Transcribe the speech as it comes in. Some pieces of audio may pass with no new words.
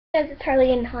It's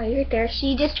Harley and Holly right there.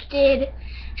 She just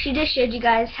showed you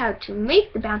guys how to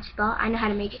make the bouncy ball. I know how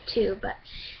to make it too, but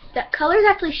the colors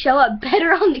actually show up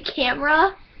better on the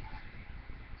camera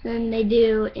than they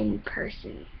do in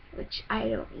person, which I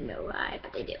don't know why,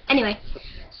 but they do. Anyway,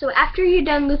 so after you're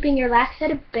done looping your last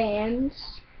set of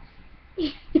bands,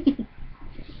 Stop!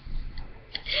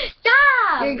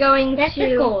 You're going That's to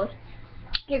the goal.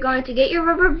 You're going to get your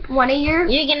rubber, You're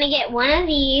gonna get one of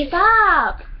these.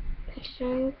 Stop.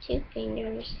 One, two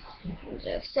fingers.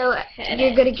 So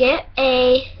you're gonna get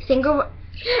a single.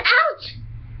 Ouch!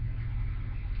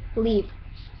 Leave.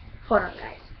 Hold on,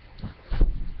 guys.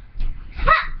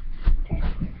 Ha!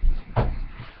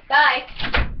 Bye.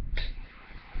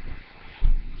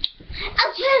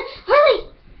 Ouch! Hurry!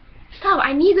 Stop!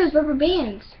 I need those rubber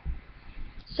bands.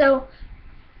 So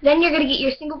then you're gonna get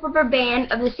your single rubber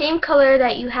band of the same color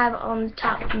that you have on the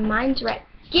top. Mine's red.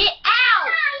 Get out!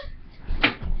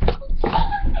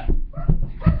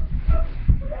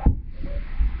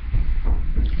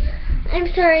 I'm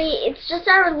sorry, it's just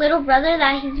our little brother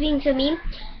that he's being so mean.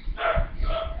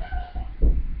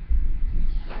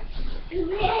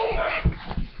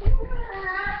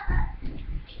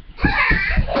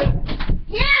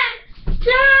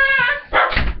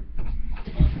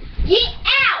 Get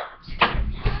out!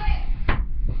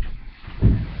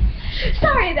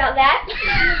 Sorry about that.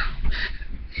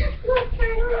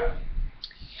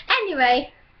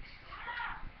 Anyway,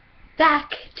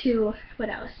 back to what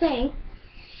I was saying.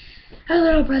 Our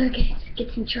little brother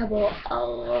gets in trouble a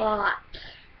lot.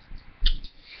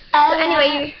 So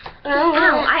anyway,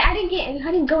 I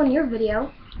didn't go in your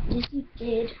video. Yes, you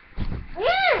did.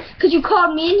 Because you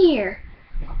called me in here.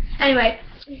 Anyway,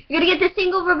 you're going to get the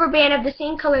single rubber band of the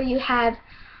same color you have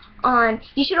on.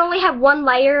 You should only have one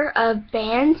layer of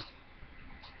bands.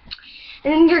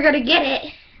 And then you're going to get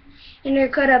it. And you're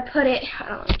going to put it,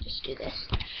 just do this.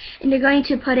 And you're going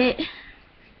to put it,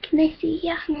 can they see?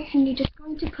 Yeah. And you're just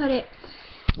going to put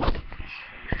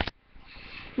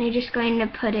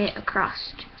it,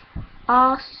 across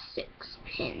all 6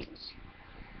 pins.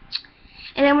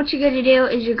 And then what you're going to do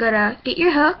is you're going to get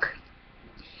your hook.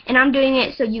 And I'm doing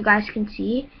it so you guys can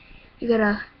see. You're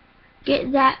going to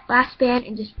get that last band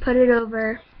and just put it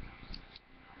over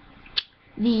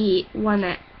the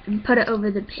put it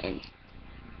over the pin.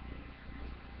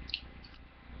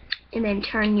 And then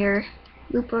turn your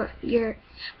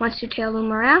monster tail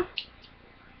loom around.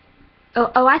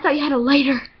 Oh, I thought you had a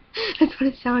lighter. That's what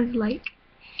it sounded like.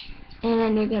 And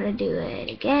then you're going to do it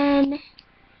again.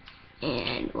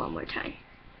 And one more time.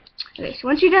 Okay, so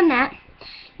once you've done that,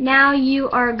 now you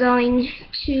are going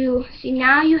to, see,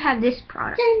 now you have this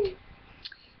product.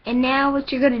 And now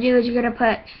what you're going to do is you're going to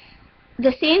put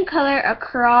the same color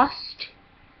across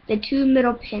the 2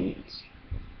 middle pins.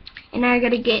 And now you're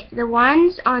going to get the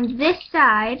ones on this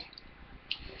side,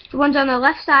 the ones on the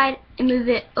left side, and move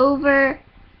it over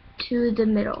to the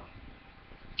middle.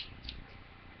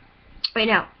 Wait,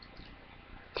 no.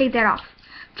 Take that off.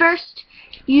 First,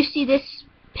 you see this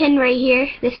pin right here,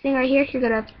 this thing right here, you're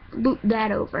going to loop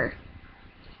that over.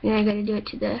 And then you're going to do it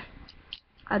to the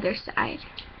other side.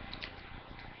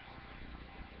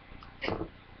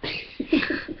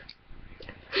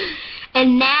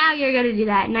 And now you're going to do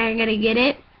that. Now you're going to get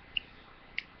it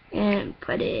and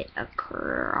put it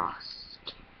across.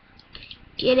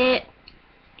 Get it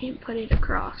and put it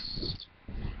across.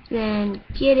 Then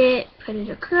get it, put it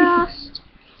across,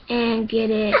 and get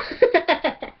it,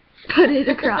 put it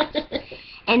across.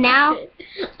 And now,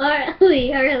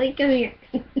 Harley, come here.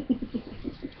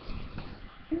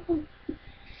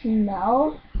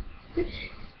 no.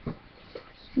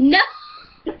 No.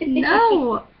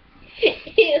 No.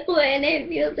 When it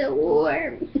feels so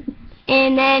warm.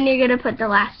 And then you're going to put the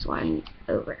last one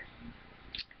over.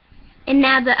 And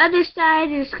now the other side,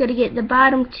 you're just going to get the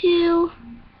bottom 2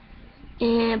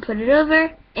 and put it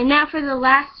over. And now for the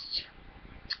last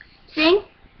thing.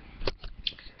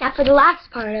 Now for the last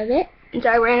part of it. And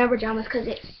sorry, we're in our pajamas because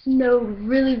it snowed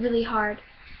really, really hard.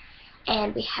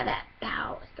 And we had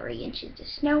about 3 inches of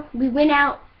snow. We went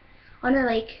out on a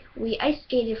lake. We ice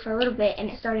skated for a little bit and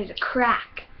it started to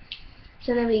crack.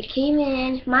 So then we came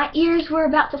in. My ears were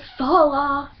about to fall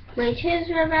off. My toes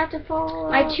were about to fall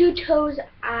off. My 2 toes,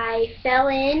 I fell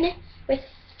in with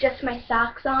just my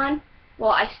socks on. Well,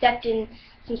 I stepped in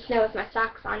some snow with my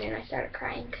socks on and I started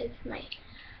crying because my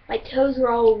toes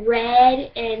were all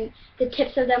red and the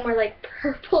tips of them were like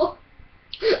purple.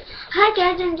 Hi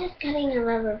guys, I'm just cutting a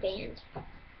rubber band.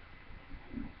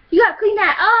 You gotta clean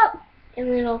that up. A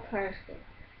little perfect.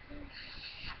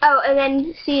 Oh, and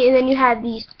then see, and then you have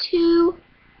these 2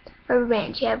 rubber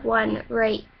bands. You have one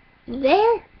right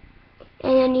there,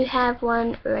 and then you have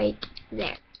one right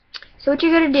there. So what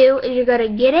you're going to do is you're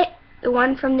going to get it, the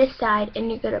one from this side, and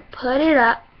you're going to put it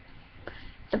up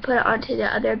and put it onto the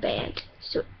other band.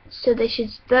 So they should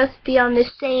both be on the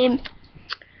same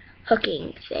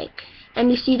hooking thing. And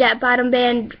you see that bottom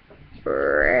band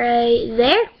right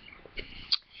there?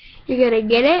 You're going to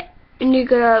get it, and you're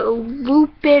going to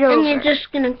loop it over. And you're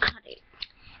just going to cut it.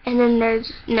 And then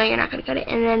no, you're not going to cut it.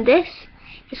 And then this,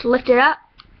 just lift it up,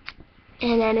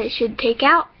 and then it should take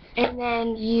out. And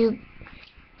then you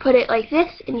put it like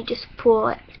this, and you just pull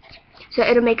it. So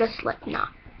it'll make a slip knot.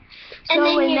 And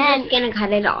then you're just going to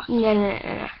cut it off.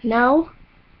 No.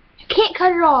 You can't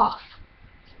cut it off.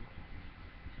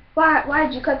 Why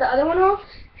did you cut the other one off?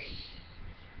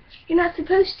 You're not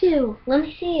supposed to. Let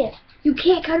me see it. You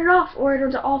can't cut it off or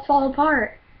it'll all fall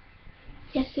apart.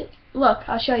 Yes, look,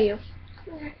 I'll show you.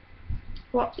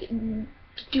 Well, do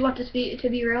you want this to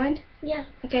be ruined? Yeah.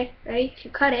 Okay, ready? To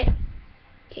cut it,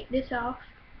 take this off.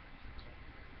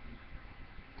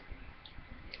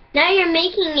 Now you're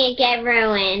making it get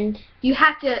ruined. You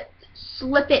have to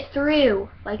slip it through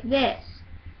like this.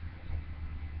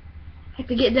 Have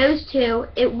to get those two.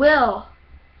 It will.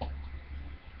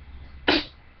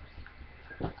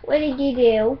 What did you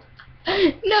do?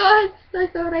 No, I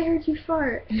thought I heard you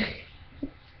fart.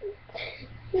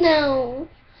 No.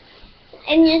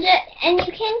 And you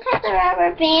can cut the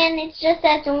rubber band. It's just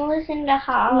that don't listen to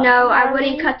how. No, I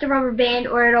wouldn't cut the rubber band,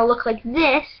 or it'll look like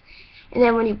this. And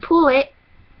then when you pull it,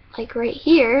 like right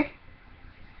here,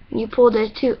 and you pull the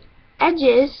two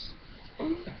edges,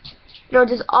 it'll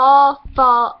just all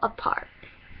fall apart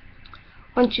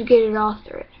once you get it all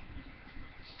through.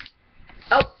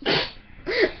 Oh.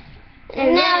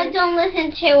 And now don't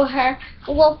listen to her.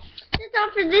 Well, that's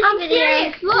all for this I'm video.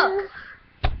 serious, look.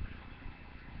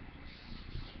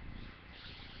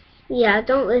 Yeah,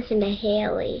 don't listen to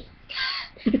Haley.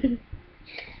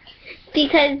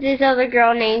 Because this other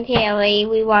girl named Haley,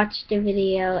 we watched the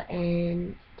video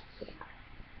and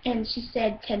she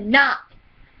said to not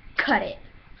cut it.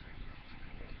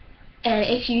 And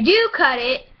if you do cut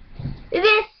it,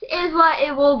 this is what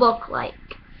it will look like.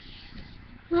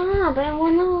 Oh, but I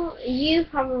wanna. You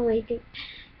probably think.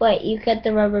 What, you cut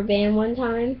the rubber band one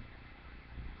time?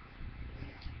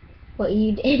 What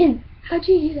you did? How'd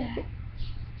you do that?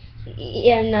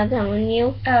 Yeah, I'm not telling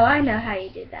you. Oh, I know how you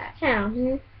did that. How?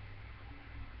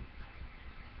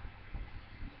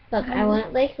 Look, I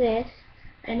went like this.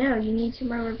 I know, you need some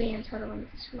rubber bands. Hold on, let me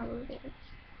get some rubber bands.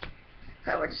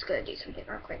 Alright, we're just gonna do something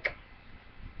real quick.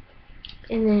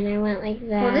 And then I went like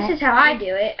that. Well, this is how I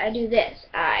do it. I do this.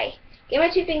 I get my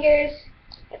two fingers,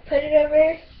 I put it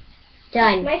over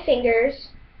Done. my fingers.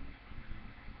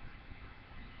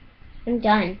 I'm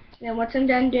done. Then once I'm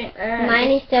done doing...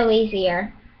 Mine is so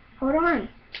easier. Hold on.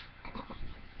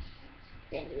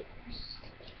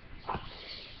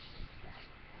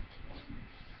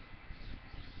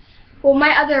 Well,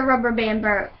 my other rubber band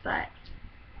broke, but...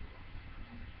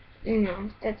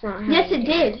 No, that's not how Yes, you it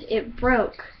do did. It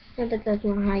broke. No, but that's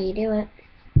not how you do it.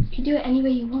 You can do it any way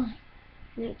you want.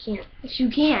 No, you can't. Yes, you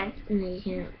can. No, you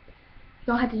can't. You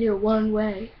don't have to do it one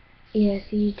way. Yes,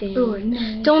 you do. Oh,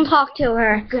 no. Don't talk to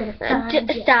her. Good.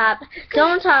 Stop.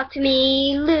 Don't talk to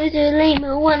me. Loser, lame,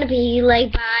 wannabe.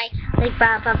 Like, bye. Like,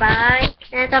 bye, bye, bye.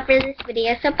 That's all for this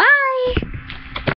video, so bye.